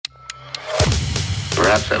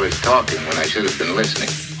Perhaps I was talking when I should have been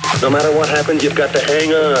listening. No matter what happens, you've got to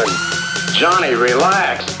hang on. Johnny,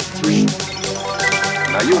 relax.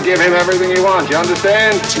 Now you give him everything he wants, you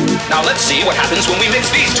understand? Now let's see what happens when we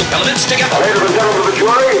mix these two elements together. Ladies and gentlemen of the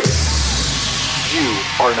jury. You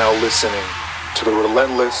are now listening to the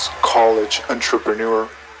Relentless College Entrepreneur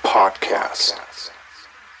Podcast.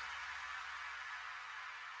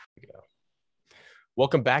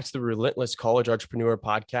 Welcome back to the Relentless College Entrepreneur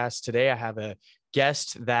Podcast. Today, I have a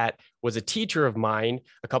guest that was a teacher of mine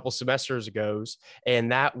a couple semesters ago,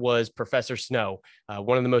 and that was Professor Snow,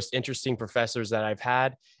 one of the most interesting professors that I've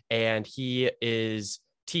had. And he is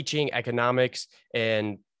teaching economics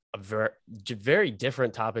and very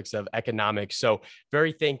different topics of economics. So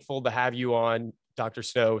very thankful to have you on, Dr.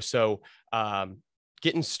 Snow. So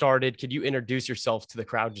getting started, could you introduce yourself to the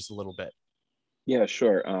crowd just a little bit? Yeah,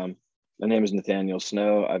 sure. My name is Nathaniel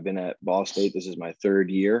Snow. I've been at Ball State. This is my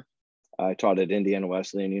third year. I taught at Indiana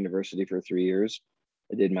Wesleyan University for 3 years.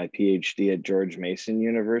 I did my PhD at George Mason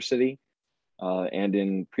University. And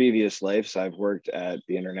in previous lives, I've worked at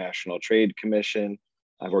the International Trade Commission.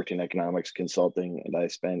 I've worked in economics consulting, and I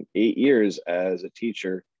spent 8 years as a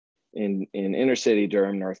teacher in inner city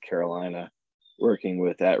Durham, North Carolina, working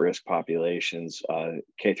with at-risk populations,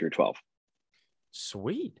 K through 12.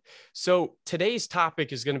 Sweet. So today's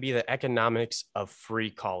topic is going to be the economics of free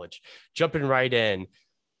college. Jumping right in,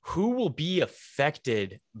 who will be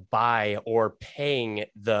affected by or paying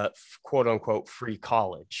the quote unquote free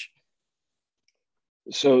college?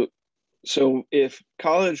 So if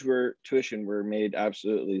college tuition were made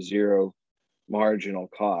absolutely zero marginal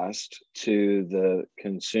cost to the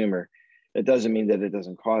consumer, it doesn't mean that it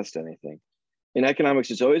doesn't cost anything. In economics,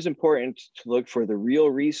 it's always important to look for the real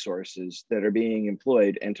resources that are being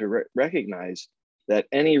employed and to recognize that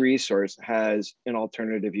any resource has an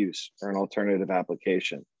alternative use or an alternative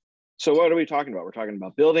application. So what are we talking about? We're talking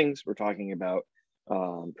about buildings, we're talking about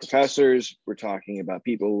professors, we're talking about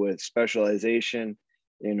people with specialization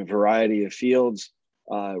in a variety of fields.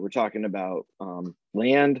 We're talking about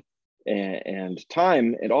land and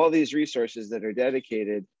time and all these resources that are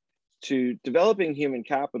dedicated to developing human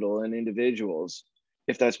capital and individuals,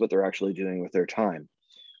 if that's what they're actually doing with their time.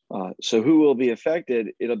 So who will be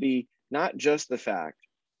affected? It'll be not just the fact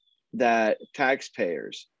that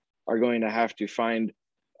taxpayers are going to have to find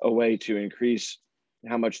a way to increase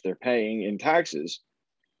how much they're paying in taxes,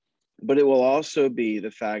 but it will also be the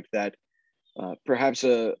fact that perhaps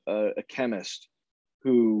a chemist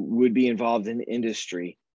who would be involved in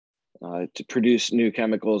industry to produce new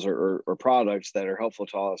chemicals or products that are helpful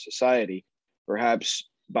to all of society, perhaps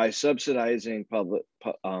by subsidizing public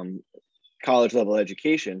college level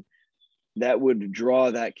education, that would draw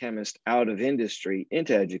that chemist out of industry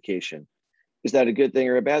into education. Is that a good thing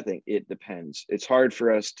or a bad thing? It depends. It's hard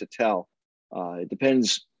for us to tell. It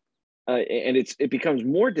depends, and it becomes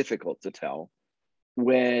more difficult to tell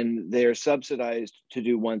when they're subsidized to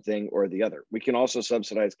do one thing or the other. We can also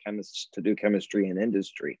subsidize chemists to do chemistry in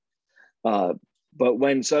industry. But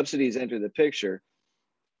when subsidies enter the picture,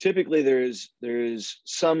 typically there's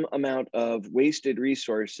some amount of wasted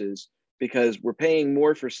resources because we're paying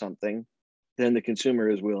more for something than the consumer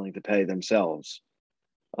is willing to pay themselves.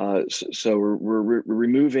 So we're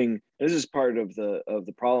removing. This is part of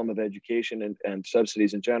the problem of education and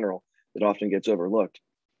subsidies in general that often gets overlooked.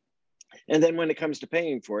 And then when it comes to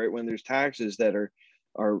paying for it, when there's taxes that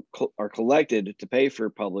are collected to pay for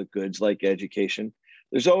public goods like education,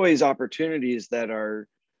 there's always opportunities that are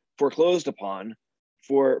foreclosed upon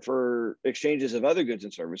for exchanges of other goods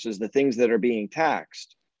and services, the things that are being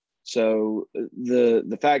taxed. So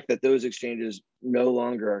the fact that those exchanges no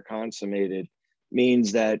longer are consummated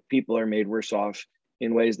means that people are made worse off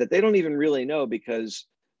in ways that they don't even really know, because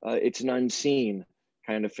it's an unseen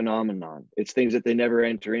kind of phenomenon. It's things that they never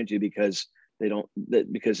enter into because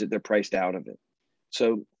they're priced out of it.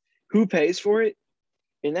 So who pays for it?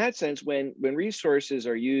 In that sense, when resources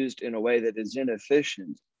are used in a way that is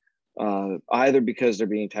inefficient, either because they're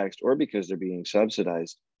being taxed or because they're being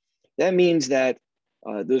subsidized, that means that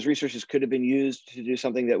those resources could have been used to do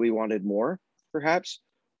something that we wanted more, perhaps,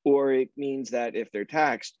 or it means that if they're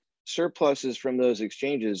taxed, surpluses from those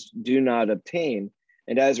exchanges do not obtain.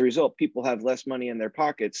 And as a result, people have less money in their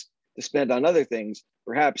pockets to spend on other things,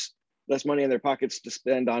 perhaps less money in their pockets to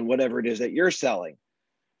spend on whatever it is that you're selling.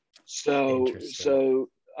 So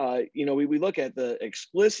we look at the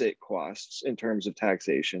explicit costs in terms of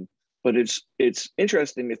taxation, but it's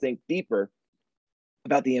interesting to think deeper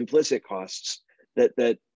about the implicit costs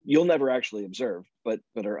that you'll never actually observe, but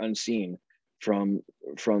are unseen from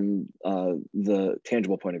the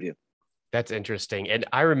tangible point of view. That's interesting. And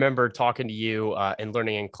I remember talking to you and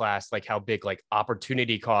learning in class, like how big like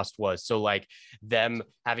opportunity cost was. So like them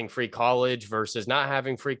having free college versus not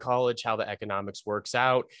having free college, how the economics works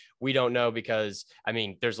out. We don't know because, I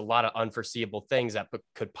mean, there's a lot of unforeseeable things that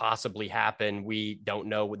could possibly happen. We don't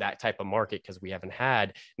know with that type of market because we haven't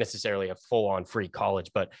had necessarily a full on free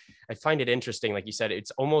college. But I find it interesting. Like you said,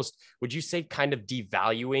 it's almost, would you say kind of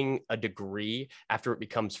devaluing a degree after it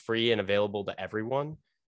becomes free and available to everyone?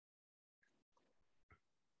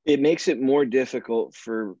 It makes it more difficult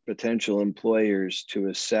for potential employers to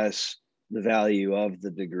assess the value of the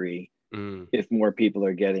degree if more people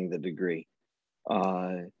are getting the degree.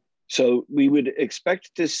 So we would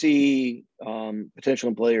expect to see potential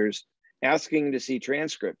employers asking to see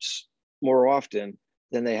transcripts more often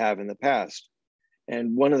than they have in the past.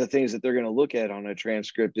 And one of the things that they're going to look at on a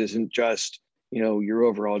transcript isn't just, your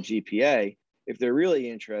overall GPA. If they're really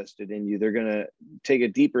interested in you, they're going to take a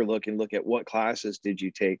deeper look and look at what classes did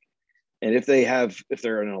you take. And if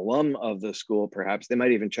they're an alum of the school, perhaps they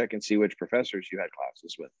might even check and see which professors you had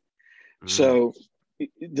classes with. So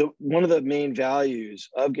one of the main values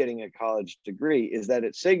of getting a college degree is that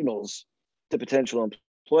it signals to potential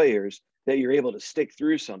employers that you're able to stick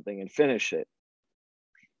through something and finish it.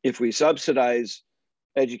 If we subsidize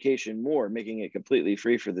education more, making it completely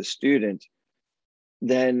free for the student,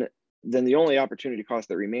 then the only opportunity cost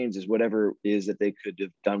that remains is whatever is that they could have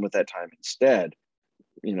done with that time instead.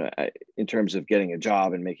 In terms of getting a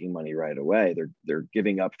job and making money right away, they're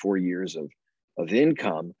giving up 4 years of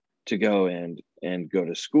income to go and go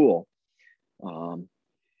to school.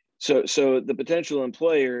 So the potential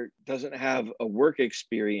employer doesn't have a work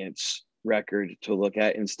experience record to look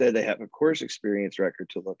at. Instead, they have a course experience record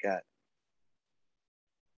to look at.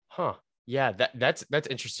 Huh. Yeah, that's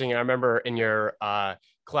interesting. I remember in your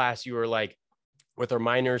class, you were like, with our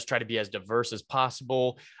minors, try to be as diverse as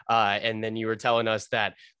possible. And then you were telling us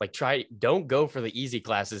that like, don't go for the easy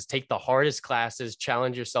classes, take the hardest classes,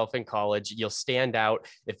 challenge yourself in college. You'll stand out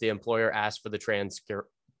if the employer asks for the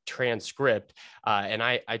transcript. And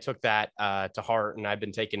I took that to heart, and I've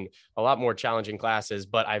been taking a lot more challenging classes,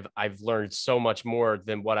 but I've learned so much more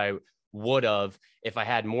than what I would have if I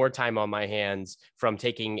had more time on my hands from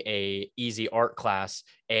taking a easy art class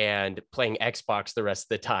and playing Xbox the rest of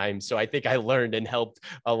the time. So I think I learned and helped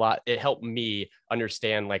a lot. It helped me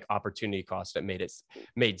understand like opportunity cost. It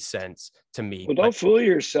made sense to me. Well, don't fool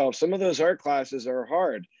yourself. Some of those art classes are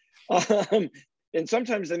hard. And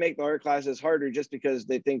sometimes they make the art classes harder just because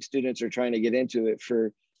they think students are trying to get into it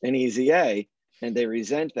for an easy A, and they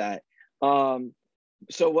resent that.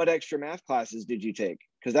 So what extra math classes did you take?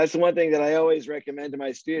 Because that's the one thing that I always recommend to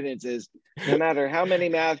my students is no matter how many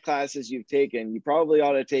math classes you've taken, you probably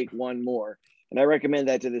ought to take one more. And I recommend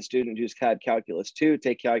that to the student who's had Calculus 2,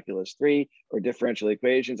 take Calculus 3, or differential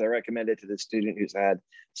equations. I recommend it to the student who's had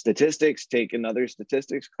statistics, take another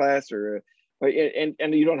statistics class, and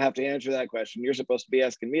you don't have to answer that question. You're supposed to be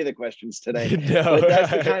asking me the questions today. No. But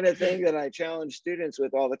that's the kind of thing that I challenge students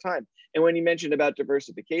with all the time. And when you mentioned about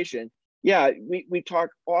diversification, yeah, we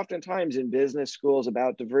talk oftentimes in business schools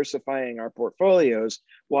about diversifying our portfolios.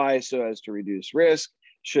 Why? So as to reduce risk.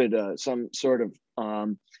 Should some sort of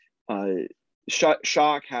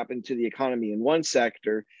shock happen to the economy in one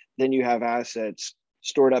sector, then you have assets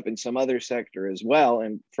stored up in some other sector as well.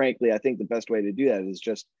 And frankly, I think the best way to do that is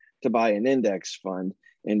just to buy an index fund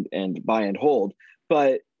and buy and hold.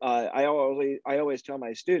 But I always tell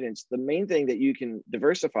my students, the main thing that you can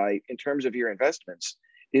diversify in terms of your investments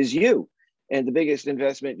is you. And the biggest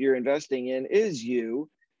investment you're investing in is you.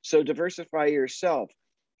 So diversify yourself.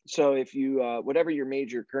 So if you, whatever your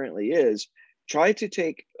major currently is, try to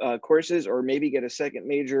take courses or maybe get a second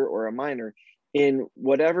major or a minor in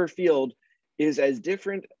whatever field is as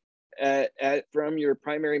different from your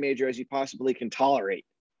primary major as you possibly can tolerate.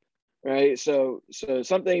 Right. So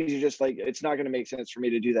some things you just like, it's not going to make sense for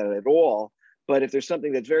me to do that at all. But if there's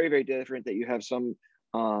something that's very, very different that you have some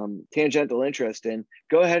tangential interest in,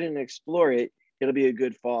 go ahead and explore it. It'll be a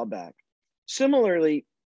good fallback. Similarly,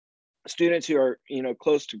 students who are,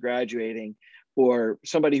 close to graduating or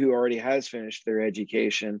somebody who already has finished their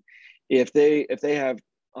education, if they have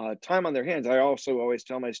time on their hands, I also always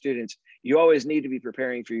tell my students, you always need to be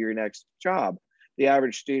preparing for your next job. The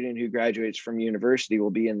average student who graduates from university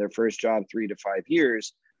will be in their first job 3 to 5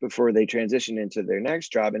 years before they transition into their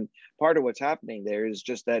next job. And part of what's happening there is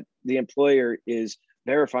just that the employer is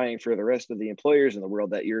verifying for the rest of the employers in the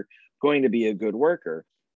world that you're going to be a good worker.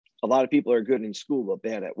 A lot of people are good in school, but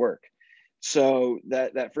bad at work. So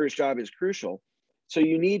that first job is crucial. So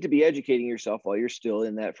you need to be educating yourself while you're still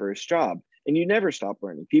in that first job. And you never stop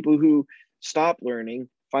learning. People who stop learning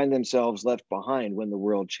find themselves left behind when the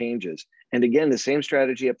world changes. And again, the same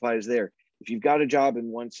strategy applies there. If you've got a job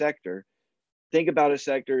in one sector, think about a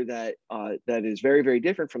sector that that is very, very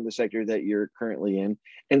different from the sector that you're currently in,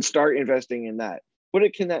 and start investing in that. What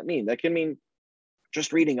can that mean? That can mean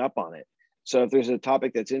just reading up on it. So if there's a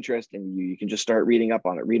topic that's interesting to you, you can just start reading up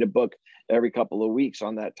on it. Read a book every couple of weeks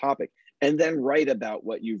on that topic, and then write about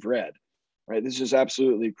what you've read, right? This is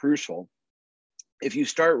absolutely crucial. If you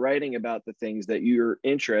start writing about the things that you're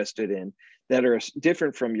interested in that are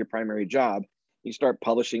different from your primary job, you start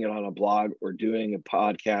publishing it on a blog or doing a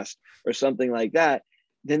podcast or something like that,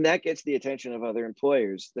 then that gets the attention of other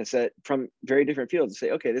employers that from very different fields to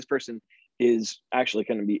say, okay, this person is actually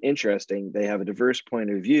going to be interesting. They have a diverse point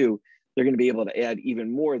of view. They're going to be able to add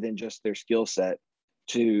even more than just their skill set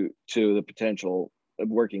to the potential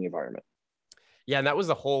working environment. Yeah, and that was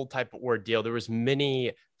the whole type of ordeal. There was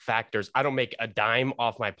many factors. I don't make a dime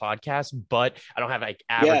off my podcast, but I don't have like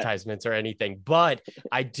advertisements or anything, but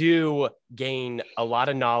I do gain a lot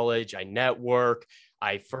of knowledge. I network,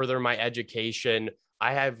 I further my education.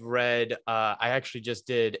 I have read, I actually just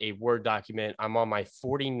did a Word document. I'm on my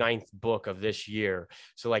 49th book of this year.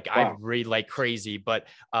 So like I read like crazy, but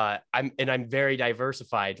I'm very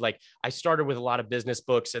diversified. Like I started with a lot of business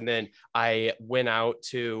books, and then I went out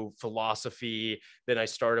to philosophy. Then I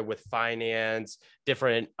started with finance,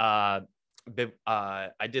 different,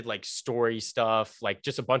 I did like story stuff, like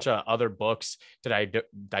just a bunch of other books that I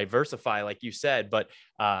diversify, like you said, but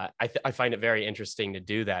I find it very interesting to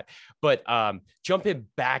do that. But jumping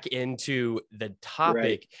back into the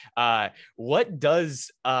topic, what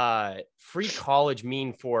does free college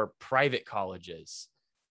mean for private colleges?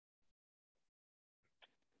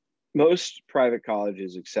 Most private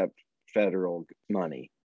colleges accept federal money.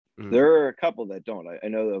 Mm. There are a couple that don't. I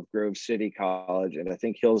know of Grove City College, and I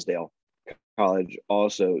think Hillsdale College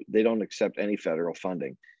also, they don't accept any federal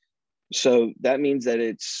funding. So that means that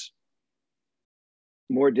it's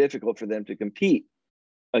more difficult for them to compete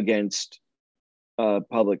against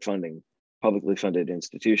publicly funded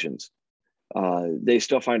institutions. They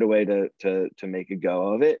still find a way to make a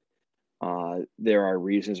go of it. There are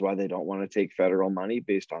reasons why they don't want to take federal money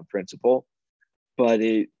based on principle, but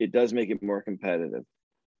it does make it more competitive.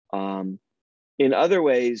 In other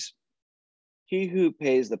ways, he who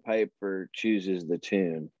pays the piper chooses the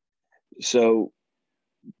tune. So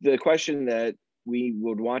the question that we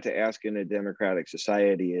would want to ask in a democratic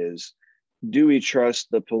society is, do we trust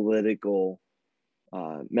the political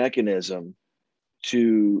mechanism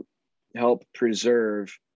to help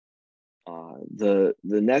preserve the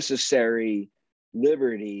necessary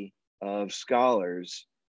liberty of scholars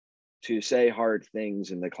to say hard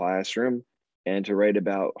things in the classroom and to write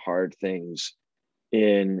about hard things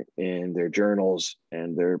in their journals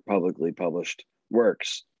and their publicly published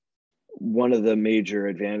works? One of the major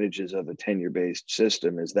advantages of a tenure-based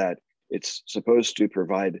system is that it's supposed to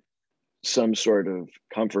provide some sort of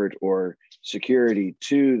comfort or security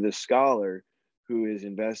to the scholar who is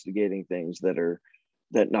investigating things that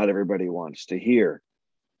not everybody wants to hear.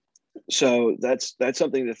 So that's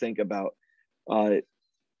something to think about.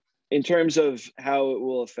 In terms of how it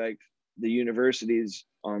will affect the universities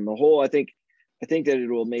on the whole, I think that it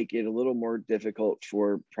will make it a little more difficult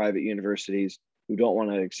for private universities who don't want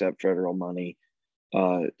to accept federal money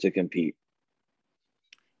to compete.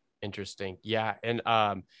 Interesting. Yeah. And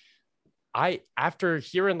after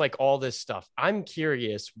hearing like all this stuff, I'm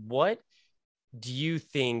curious, what do you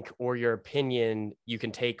think, or your opinion, you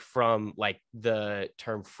can take from like the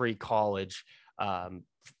term free college?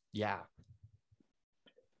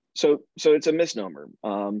 So it's a misnomer.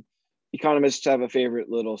 Economists have a favorite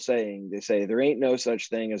little saying. They say, there ain't no such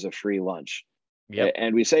thing as a free lunch. Yep.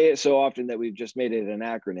 And we say it so often that we've just made it an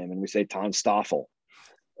acronym, and we say TONSTOFL.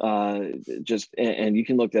 And you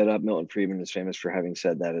can look that up. Milton Friedman is famous for having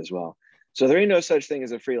said that as well. So there ain't no such thing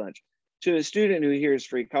as a free lunch. To a student who hears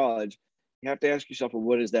free college, you have to ask yourself, well,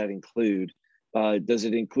 what does that include? Does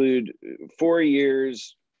it include 4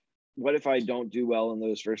 years? What if I don't do well in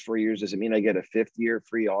those first 4 years? Does it mean I get a 5th year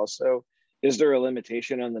free also? Is there a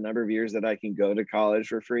limitation on the number of years that I can go to college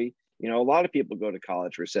for free? You know, a lot of people go to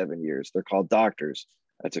college for 7 years. They're called doctors.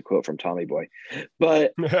 That's a quote from Tommy Boy.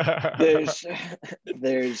 But there's,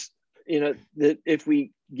 that if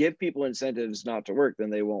we give people incentives not to work, then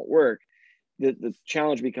they won't work. The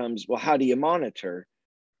challenge becomes, well, how do you monitor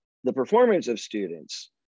the performance of students?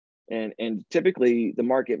 And typically the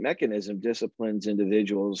market mechanism disciplines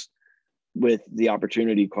individuals with the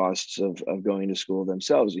opportunity costs of going to school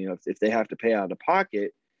themselves. You know, if they have to pay out of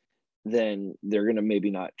pocket, then they're going to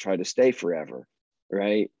maybe not try to stay forever,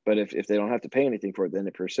 right? But if they don't have to pay anything for it, then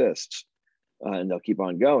it persists. and they'll keep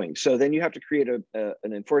on going. So then you have to create an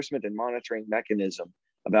enforcement and monitoring mechanism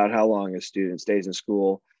about how long a student stays in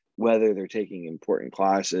school, whether they're taking important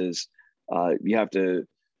classes. You have to,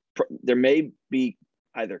 there may be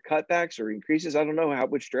either cutbacks or increases. I don't know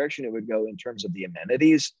which direction it would go in terms of the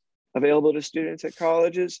amenities available to students at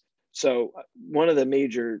colleges. So one of the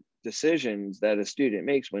major decisions that a student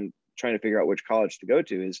makes when trying to figure out which college to go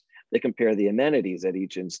to is they compare the amenities at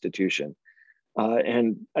each institution.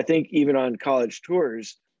 And I think even on college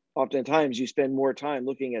tours, oftentimes you spend more time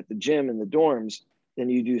looking at the gym and the dorms than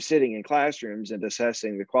you do sitting in classrooms and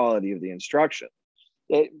assessing the quality of the instruction.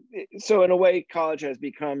 So in a way, college has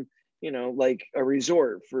become, like a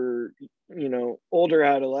resort for, older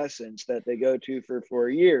adolescents that they go to for 4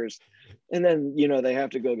 years. And then, they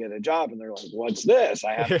have to go get a job and they're like, what's this?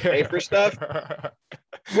 I have to pay for stuff.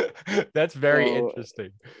 That's very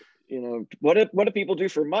interesting. What do people do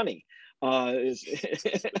for money? So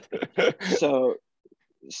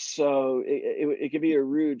it could be a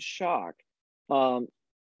rude shock. And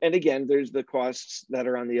again, there's the costs that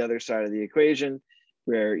are on the other side of the equation,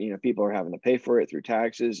 where people are having to pay for it through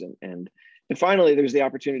taxes, and finally there's the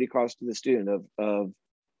opportunity cost to the student of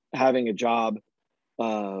having a job,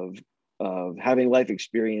 of having life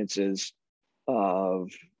experiences,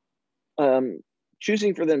 of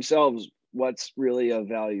choosing for themselves what's really of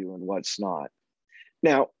value and what's not.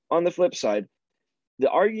 Now, on the flip side, the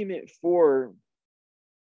argument for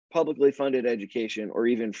publicly funded education or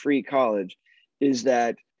even free college is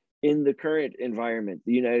that in the current environment,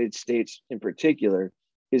 the United States in particular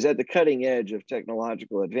is at the cutting edge of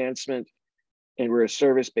technological advancement, and we're a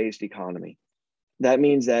service-based economy. That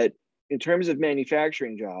means that in terms of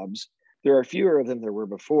manufacturing jobs, there are fewer of them than there were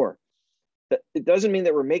before. It doesn't mean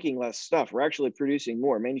that we're making less stuff. We're actually producing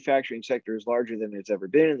more. Manufacturing sector is larger than it's ever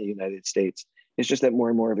been in the United States. It's just that more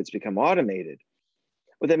and more of it's become automated.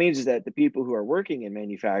 What that means is that the people who are working in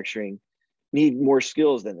manufacturing need more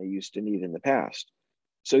skills than they used to need in the past.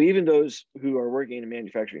 So even those who are working in the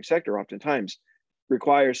manufacturing sector oftentimes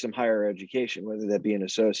require some higher education, whether that be an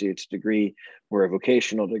associate's degree or a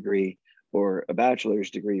vocational degree or a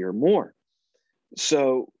bachelor's degree or more.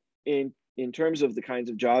 So in terms of the kinds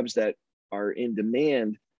of jobs that are in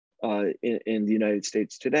demand in the United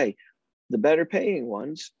States today, the better paying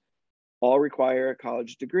ones all require a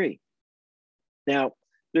college degree. Now,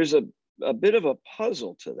 there's a bit of a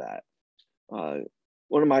puzzle to that.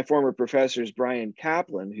 One of my former professors, Brian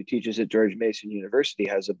Kaplan, who teaches at George Mason University,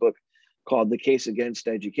 has a book called The Case Against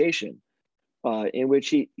Education, in which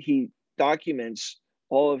he documents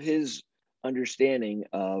all of his understanding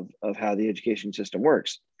of how the education system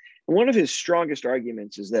works. And one of his strongest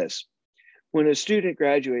arguments is this: when a student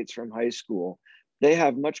graduates from high school, they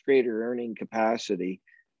have much greater earning capacity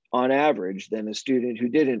on average than a student who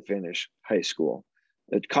didn't finish high school.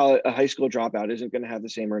 A high school dropout isn't going to have the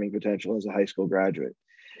same earning potential as a high school graduate.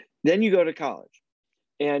 Then you go to college,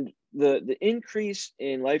 and the increase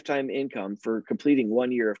in lifetime income for completing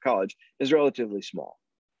 1 year of college is relatively small.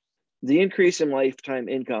 The increase in lifetime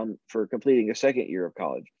income for completing a second year of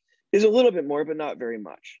college is a little bit more, but not very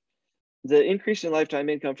much. The increase in lifetime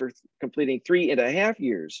income for completing 3.5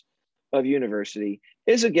 years of university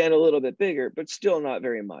is again a little bit bigger, but still not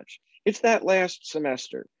very much. It's that last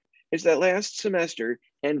semester. It's that last semester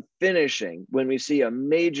and finishing when we see a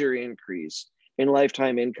major increase in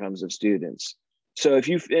lifetime incomes of students. So if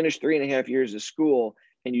you finish 3.5 years of school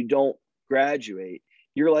and you don't graduate,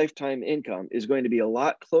 your lifetime income is going to be a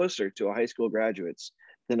lot closer to a high school graduate's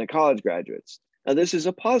than a college graduate's. Now, this is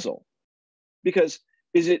a puzzle, because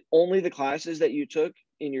is it only the classes that you took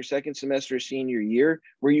in your second semester senior year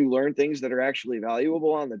where you learn things that are actually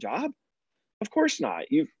valuable on the job? Of course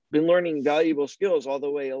not. You've been learning valuable skills all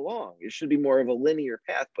the way along. It should be more of a linear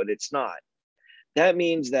path, but it's not. That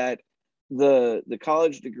means that the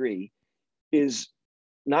college degree is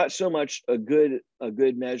not so much a good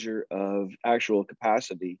measure of actual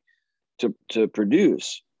capacity to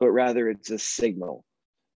produce, but rather it's a signal.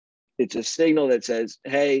 It's a signal that says,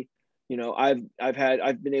 hey,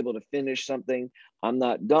 I've been able to finish something. I'm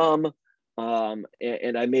not dumb,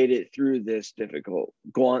 and I made it through this difficult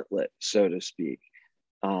gauntlet, so to speak.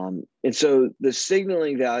 And so the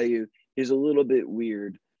signaling value is a little bit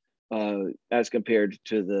weird as compared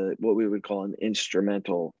to what we would call an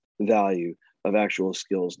instrumental value of actual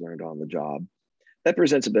skills learned on the job. That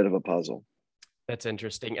presents a bit of a puzzle. That's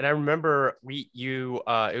interesting. And I remember it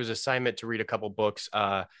was assignment to read a couple books,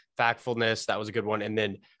 Factfulness, that was a good one. And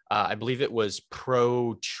then I believe it was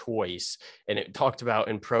Pro-Choice. And it talked about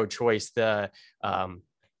in Pro-Choice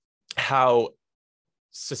how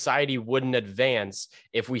society wouldn't advance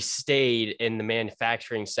if we stayed in the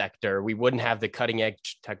manufacturing sector. We wouldn't have the cutting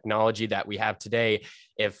edge technology that we have today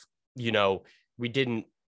if, we didn't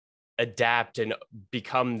adapt and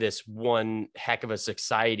become this one heck of a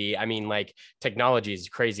society. I mean, like, technology is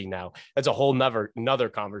crazy now. That's a whole another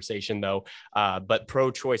conversation though. But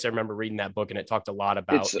Pro-Choice, I remember reading that book and it talked a lot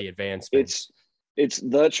about the advancements. It's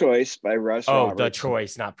The Choice by Russ Roberts. The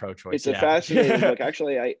Choice, not Pro-Choice. It's a fascinating book.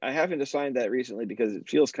 Actually, I haven't assigned that recently because it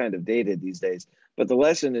feels kind of dated these days. But the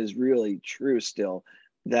lesson is really true still,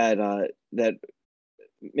 that that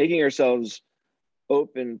making ourselves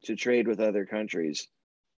open to trade with other countries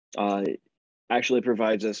actually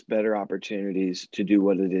provides us better opportunities to do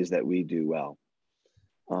what it is that we do well.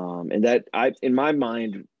 And that in my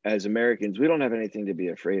mind, as Americans, we don't have anything to be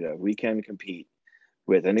afraid of. We can compete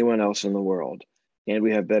with anyone else in the world, and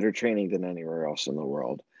we have better training than anywhere else in the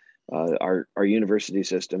world. Our university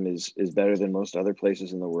system is better than most other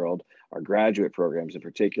places in the world. Our graduate programs in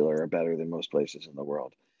particular are better than most places in the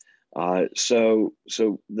world. So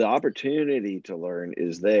the opportunity to learn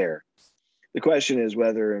is there. The question is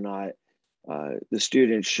whether or not the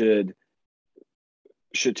students should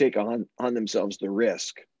take on themselves the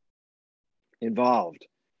risk involved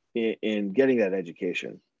in getting that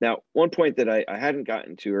education. Now, one point that I hadn't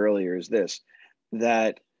gotten to earlier is this,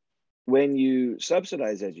 that when you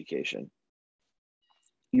subsidize education,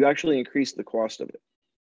 you actually increase the cost of it.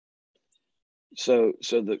 So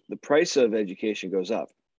the price of education goes up.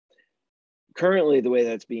 Currently, the way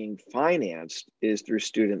that's being financed is through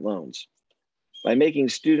student loans. By making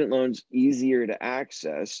student loans easier to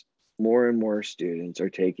access, more and more students are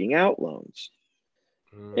taking out loans.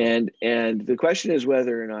 And the question is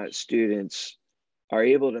whether or not students are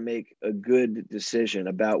able to make a good decision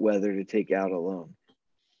about whether to take out a loan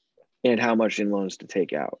and how much in loans to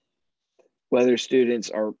take out. Whether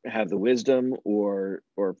students have the wisdom or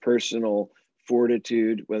personal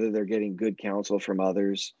fortitude, whether they're getting good counsel from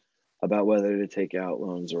others about whether to take out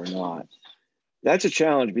loans or not. That's a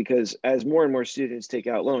challenge because as more and more students take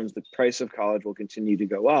out loans, the price of college will continue to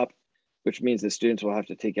go up, which means that students will have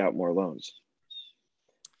to take out more loans.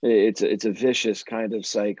 It's a vicious kind of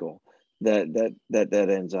cycle that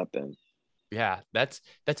ends up in. Yeah, that's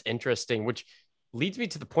interesting, which leads me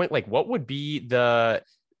to the point, like, what would be the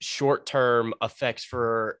short-term effects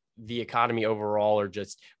for the economy overall, or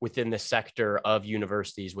just within the sector of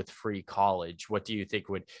universities with free college? What do you think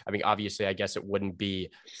obviously, I guess it wouldn't be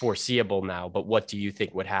foreseeable now, but what do you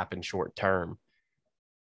think would happen short term?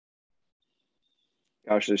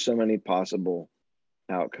 Gosh, there's so many possible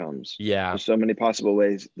outcomes. Yeah. There's so many possible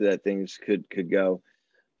ways that things could go.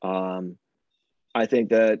 I think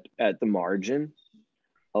that at the margin,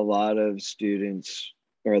 a lot of students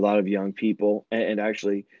or a lot of young people, and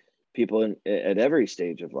actually people at every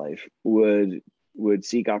stage of life would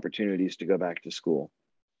seek opportunities to go back to school.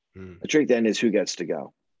 The trick then is who gets to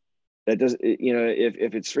go. That does,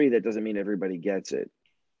 if it's free, that doesn't mean everybody gets it.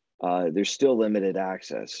 There's still limited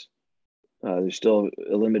access. There's still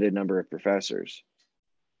a limited number of professors.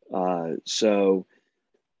 So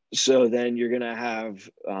then you're gonna have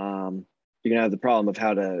the problem of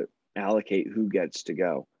how to allocate who gets to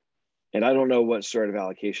go. And I don't know what sort of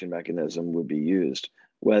allocation mechanism would be used,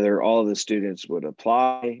 whether all of the students would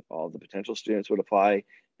apply, all the potential students would apply,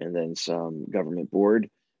 and then some government board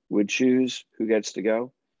would choose who gets to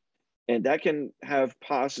go. And that can have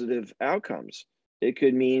positive outcomes. It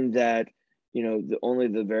could mean that, only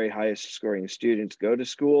the very highest scoring students go to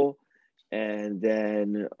school, and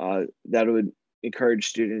then that would encourage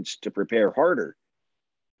students to prepare harder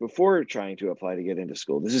before trying to apply to get into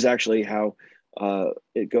school. This is actually how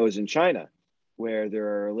it goes in China, where there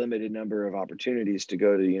are a limited number of opportunities to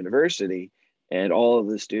go to university, and all of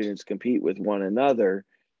the students compete with one another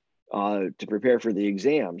to prepare for the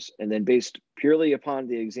exams. And then based purely upon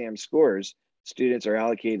the exam scores, students are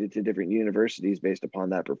allocated to different universities based upon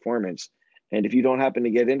that performance. And if you don't happen to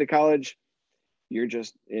get into college, you're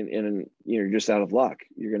just you're just out of luck.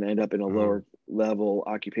 You're going to end up in a lower level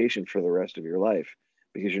occupation for the rest of your life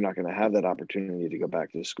because you're not going to have that opportunity to go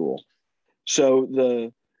back to school. So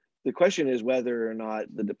the question is whether or not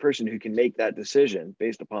the person who can make that decision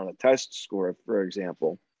based upon a test score, for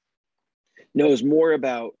example, knows more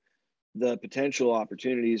about the potential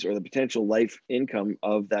opportunities or the potential life income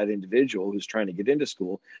of that individual who's trying to get into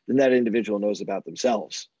school than that individual knows about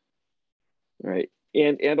themselves, right?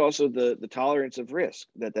 And also the tolerance of risk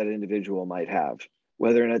that individual might have,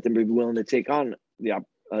 whether or not they'd be willing to take on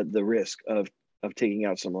the risk of taking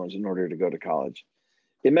out some loans in order to go to college.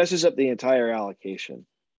 It messes up the entire allocation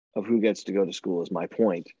of who gets to go to school, is my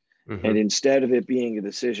point. And instead of it being a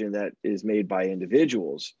decision that is made by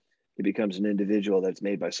individuals, it becomes an individual that's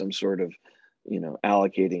made by some sort of,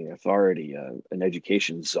 allocating authority, an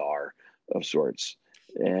education czar of sorts.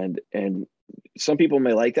 And some people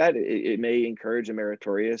may like that. It may encourage a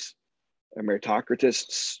meritocratic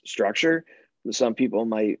structure. Some people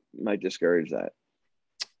might discourage that.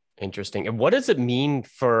 Interesting. And what does it mean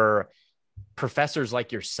for professors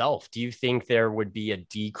like yourself? Do you think there would be a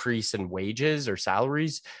decrease in wages or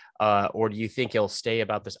salaries? Or do you think it'll stay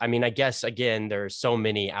about this? I mean, I guess, again, there's so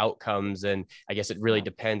many outcomes, and I guess it really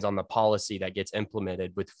depends on the policy that gets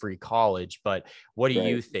implemented with free college. But what do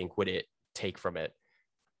you think would it take from it?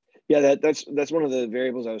 Yeah, that's one of the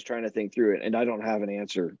variables I was trying to think through it, and I don't have an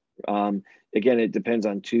answer. Again, it depends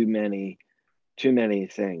on too many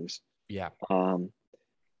things. Yeah.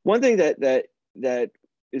 One thing that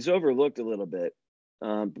is overlooked a little bit,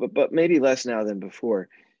 but maybe less now than before.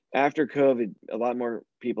 After COVID, a lot more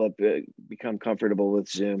people have become comfortable with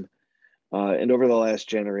Zoom, and over the last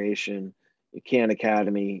generation, Khan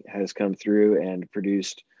Academy has come through and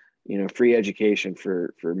produced, free education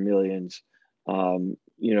for millions.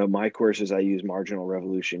 My courses, I use Marginal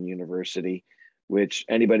Revolution University, which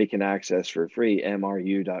anybody can access for free,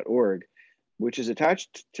 mru.org, which is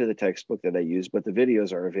attached to the textbook that I use, but the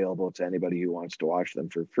videos are available to anybody who wants to watch them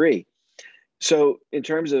for free. So in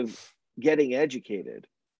terms of getting educated,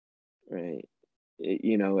 right,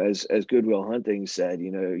 as Goodwill Hunting said,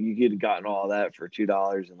 you could have gotten all that for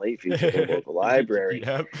 $2 in late fees at the local library.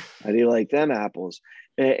 Yep. How do you like them apples?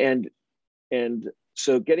 And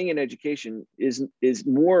so getting an education is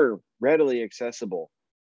more readily accessible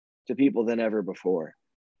to people than ever before.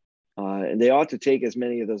 And they ought to take as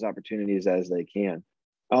many of those opportunities as they can.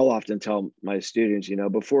 I'll often tell my students,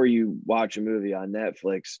 before you watch a movie on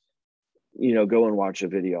Netflix, go and watch a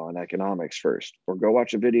video on economics first, or go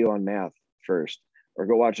watch a video on math first, or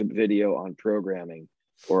go watch a video on programming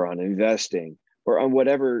or on investing or on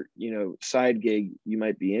whatever, side gig you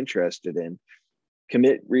might be interested in.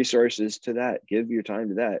 Commit resources to that, give your time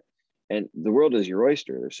to that. And the world is your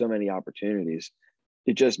oyster. There's so many opportunities.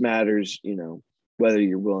 It just matters, whether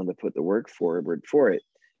you're willing to put the work forward for it.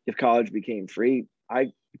 If college became free,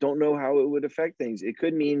 I don't know how it would affect things. It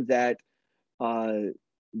could mean that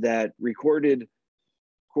that recorded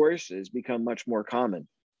courses become much more common.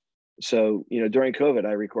 So, during COVID,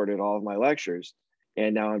 I recorded all of my lectures,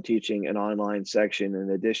 and now I'm teaching an online section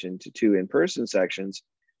in addition to 2 in-person sections.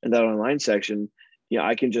 And that online section,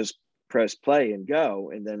 I can just press play and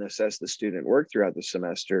go, and then assess the student work throughout the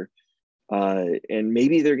semester. And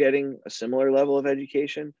maybe they're getting a similar level of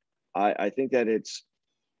education. I think that it's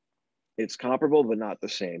comparable, but not the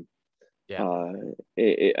same. Yeah.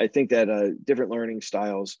 I think that different learning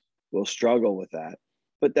styles will struggle with that,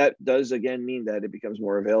 but that does again mean that it becomes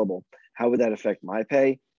more available. How would that affect my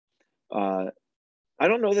pay? I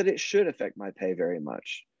don't know that it should affect my pay very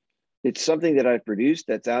much. It's something that I've produced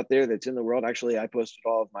that's out there, that's in the world. Actually, I posted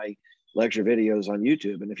all of my lecture videos on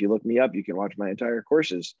YouTube, and if you look me up, you can watch my entire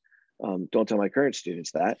courses. Don't tell my current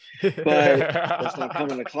students that, but that's not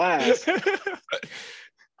coming to class.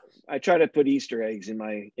 I try to put Easter eggs in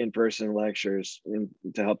my in-person lectures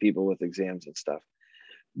to help people with exams and stuff.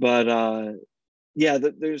 But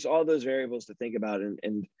there's all those variables to think about.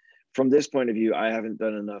 And from this point of view, I haven't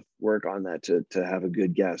done enough work on that to have a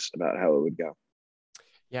good guess about how it would go.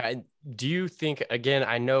 Yeah. And do you think, again,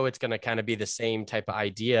 I know it's going to kind of be the same type of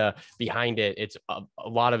idea behind it. It's a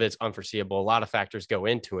lot of it's unforeseeable. A lot of factors go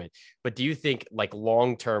into it. But do you think, like,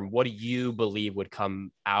 long term, what do you believe would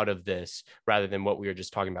come out of this rather than what we were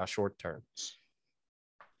just talking about short term?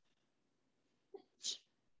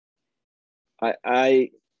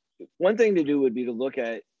 One thing to do would be to look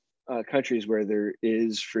at countries where there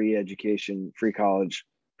is free education, free college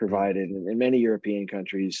provided, and many European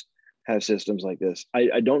countries have systems like this.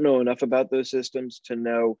 I don't know enough about those systems to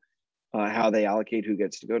know how they allocate who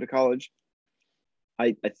gets to go to college.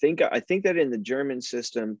 I think that in the German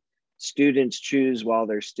system, students choose while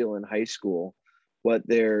they're still in high school what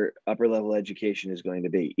their upper level education is going to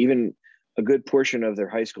be. Even a good portion of their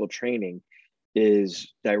high school training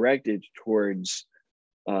is directed towards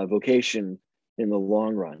vocation in the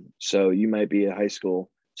long run. So you might be a high school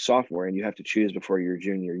sophomore and you have to choose before your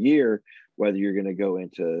junior year whether you're going to go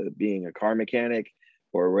into being a car mechanic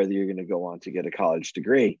or whether you're going to go on to get a college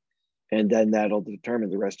degree. And then that'll determine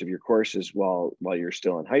the rest of your courses while you're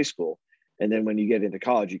still in high school. And then when you get into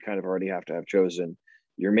college, you kind of already have to have chosen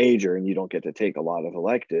your major, and you don't get to take a lot of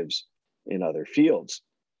electives in other fields.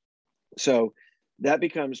 So that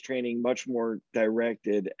becomes training much more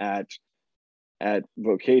directed at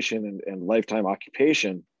vocation and lifetime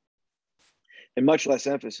occupation, and much less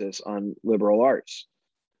emphasis on liberal arts.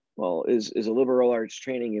 Well, is a liberal arts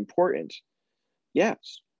training important?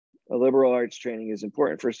 Yes. a liberal arts training is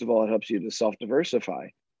important. First of all, it helps you to self-diversify.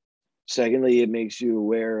 Secondly, it makes you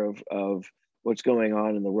aware of what's going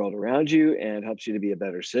on in the world around you and helps you to be a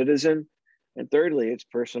better citizen. And thirdly, it's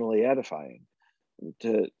personally edifying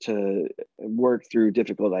to work through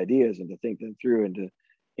difficult ideas and to think them through and to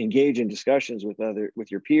engage in discussions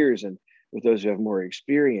with your peers and with those who have more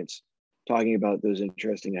experience talking about those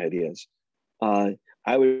interesting ideas.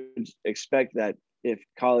 I would expect that if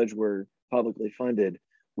college were publicly funded,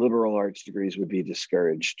 liberal arts degrees would be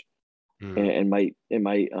discouraged and it might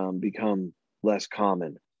become less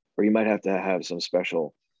common, or you might have to have some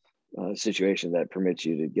special situation that permits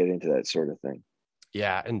you to get into that sort of thing.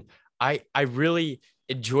 Yeah. And I really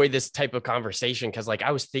enjoy this type of conversation because like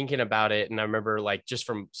I was thinking about it, and I remember like just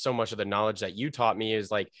from so much of the knowledge that you taught me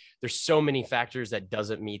is like there's so many factors that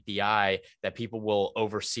doesn't meet the eye that people will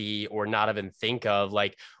oversee or not even think of.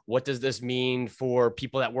 Like, what does this mean for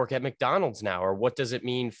people that work at McDonald's now? Or what does it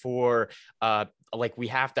mean for like we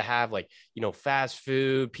have to have like, you know, fast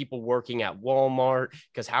food, people working at Walmart,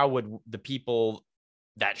 because how would the people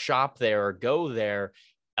that shop there or go there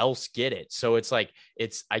else get it? So it's like,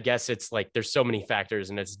 I guess it's like, there's so many factors,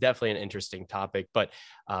 and it's definitely an interesting topic. But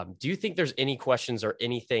do you think there's any questions or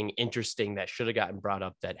anything interesting that should have gotten brought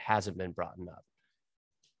up that hasn't been brought up?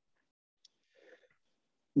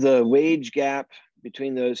 The wage gap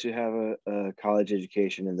between those who have a college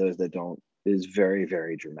education and those that don't is very,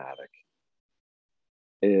 very dramatic.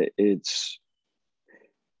 It's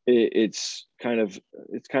kind of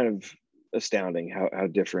astounding how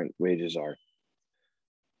different wages are.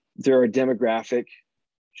 There are demographic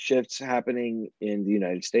shifts happening in the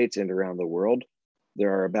United States and around the world.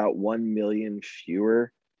 There are about 1 million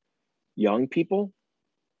fewer young people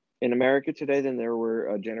in America today than there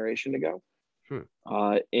were a generation ago.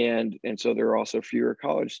 And so there are also fewer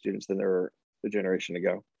college students than there were a generation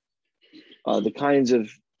ago. The kinds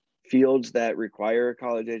of fields that require a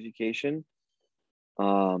college education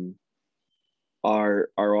are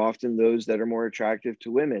often those that are more attractive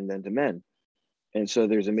to women than to men. And so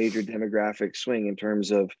there's a major demographic swing in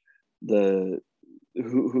terms of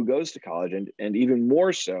who goes to college, and even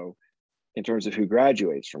more so in terms of who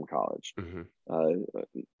graduates from college.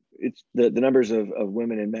 It's the numbers of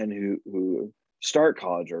women and men who start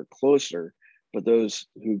college are closer, but those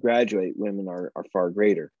who graduate, women are far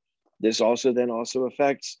greater. This also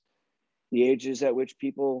affects the ages at which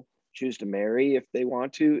people choose to marry if they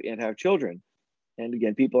want to and have children. And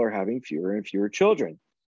again, people are having fewer and fewer children.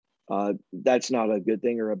 That's not a good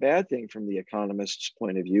thing or a bad thing from the economist's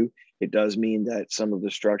point of view. It does mean that some of the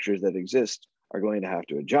structures that exist are going to have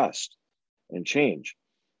to adjust and change.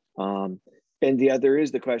 And the other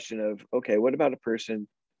is the question of, okay, what about a person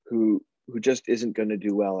who just isn't going to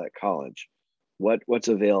do well at college? What's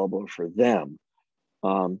available for them?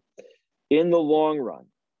 In the long run,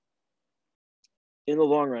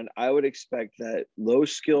 I would expect that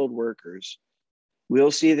low-skilled workers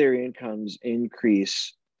will see their incomes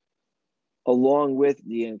increase along with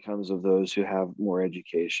the incomes of those who have more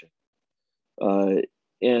education.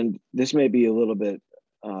 And this may be a little bit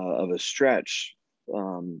of a stretch.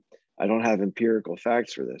 I don't have empirical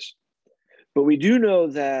facts for this, but we do know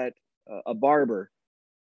that a barber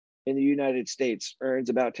in the United States earns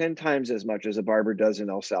about 10 times as much as a barber does in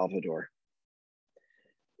El Salvador.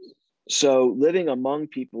 So living among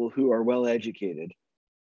people who are well educated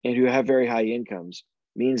and who have very high incomes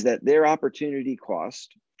means that their opportunity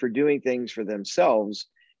cost for doing things for themselves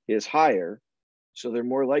is higher. So they're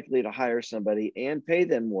more likely to hire somebody and pay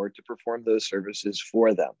them more to perform those services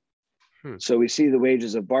for them. So we see the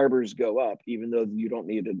wages of barbers go up, even though you don't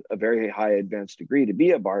need a very high advanced degree to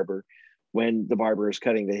be a barber, when the barber is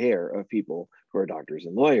cutting the hair of people who are doctors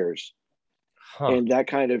and lawyers. And that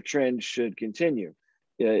kind of trend should continue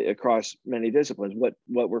across many disciplines.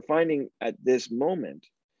 What we're finding at this moment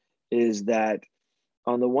is that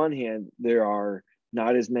on the one hand, there are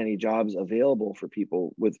not as many jobs available for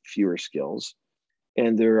people with fewer skills.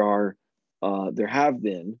 And there have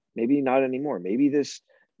been, maybe not anymore, maybe this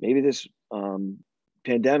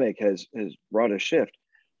pandemic has brought a shift.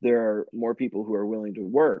 There are more people who are willing to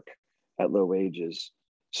work at low wages.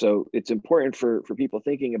 So it's important for people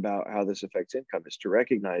thinking about how this affects income is to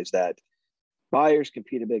recognize that buyers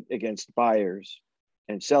compete against buyers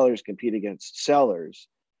and sellers compete against sellers.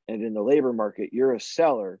 And in the labor market, you're a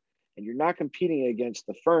seller and you're not competing against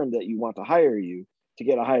the firm that you want to hire you to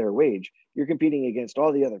get a higher wage. You're competing against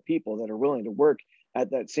all the other people that are willing to work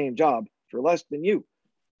at that same job for less than you.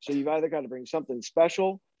 So you've either got to bring something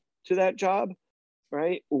special to that job,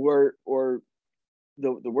 right? Or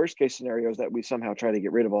the worst case scenario is that we somehow try to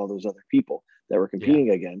get rid of all those other people that we're competing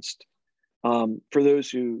against. For those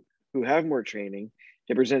who have more training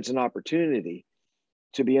it presents an opportunity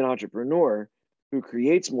to be an entrepreneur who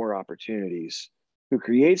creates more opportunities, who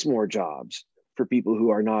creates more jobs for people who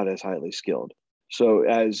are not as highly skilled. So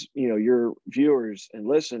as your viewers and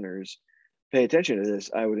listeners pay attention to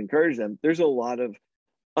this, I would encourage them. There's a lot of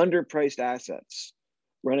underpriced assets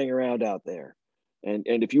running around out there. And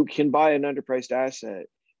if you can buy an underpriced asset,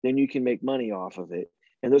 then you can make money off of it.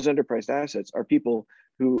 And those underpriced assets are people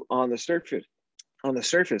who on the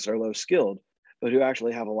surface are low skilled, but who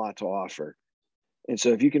actually have a lot to offer. And so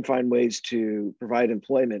if you can find ways to provide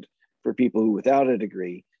employment for people who without a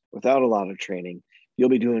degree, without a lot of training, you'll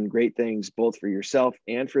be doing great things both for yourself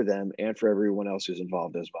and for them and for everyone else who's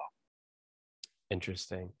involved as well.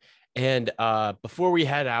 Interesting. And before we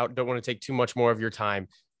head out, don't want to take too much more of your time.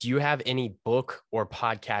 Do you have any book or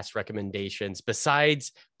podcast recommendations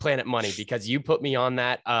besides Planet Money? Because you put me on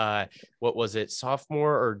that, what was it,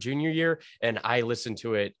 sophomore or junior year? And I listen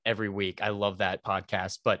to it every week. I love that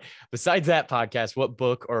podcast. But besides that podcast, what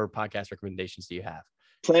book or podcast recommendations do you have?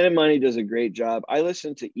 Planet Money does a great job. I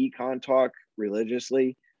listen to Econ Talk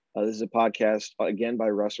religiously. This is a podcast, again, by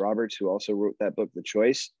Russ Roberts, who also wrote that book, The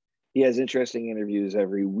Choice. He has interesting interviews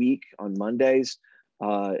every week on Mondays.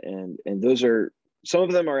 And those are, some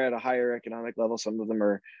of them are at a higher economic level. Some of them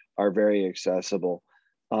are very accessible.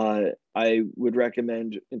 I would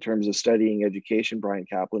recommend, in terms of studying education, Brian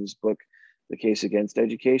Kaplan's book, The Case Against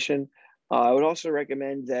Education. I would also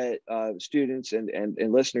recommend that students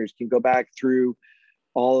and listeners can go back through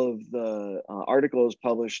all of the articles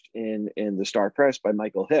published in the Star Press by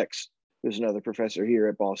Michael Hicks, who's another professor here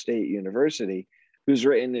at Ball State University, who's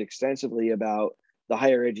written extensively about the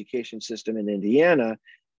higher education system in Indiana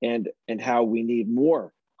and how we need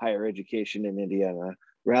more higher education in Indiana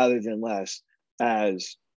rather than less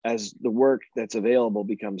as the work that's available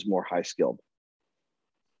becomes more high skilled.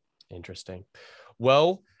 Interesting.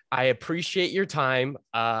 Well, I appreciate your time.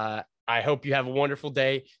 I hope you have a wonderful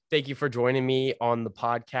day. Thank you for joining me on the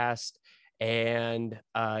podcast. And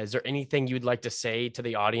is there anything you'd like to say to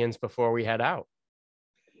the audience before we head out?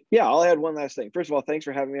 Yeah, I'll add one last thing. First of all, thanks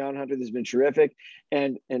for having me on, Hunter. This has been terrific.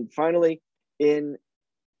 And finally, in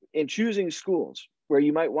choosing schools where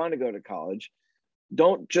you might want to go to college,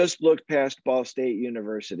 don't just look past Ball State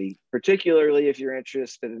University, particularly if you're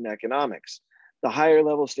interested in economics. The higher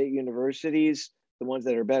level state universities, the ones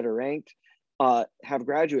that are better ranked, have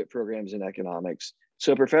graduate programs in economics.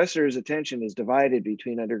 So professors' attention is divided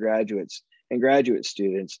between undergraduates and graduate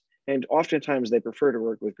students. And oftentimes they prefer to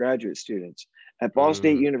work with graduate students. At Ball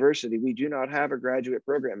State University, we do not have a graduate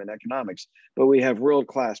program in economics, but we have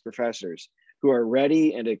world-class professors who are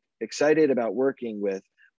ready and excited about working with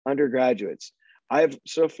undergraduates. I've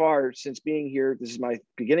so far, since being here, this is my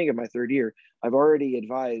beginning of my third year, I've already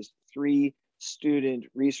advised 3 student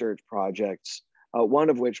research projects, one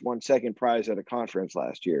of which won second prize at a conference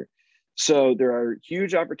last year. So there are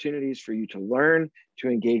huge opportunities for you to learn, to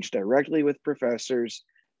engage directly with professors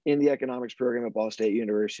in the economics program at Ball State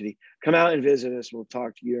University. Come out and visit us. We'll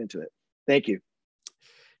talk you into it. Thank you.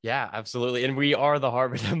 Yeah, absolutely. And we are the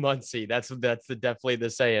Harvard of Muncie. That's definitely the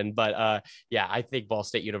saying. But yeah, I think Ball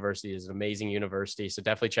State University is an amazing university. So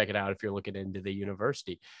definitely check it out if you're looking into the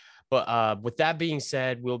university. But with that being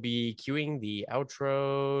said, we'll be cueing the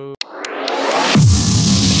outro.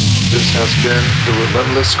 This has been the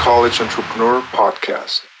Relentless College Entrepreneur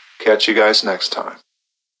Podcast. Catch you guys next time.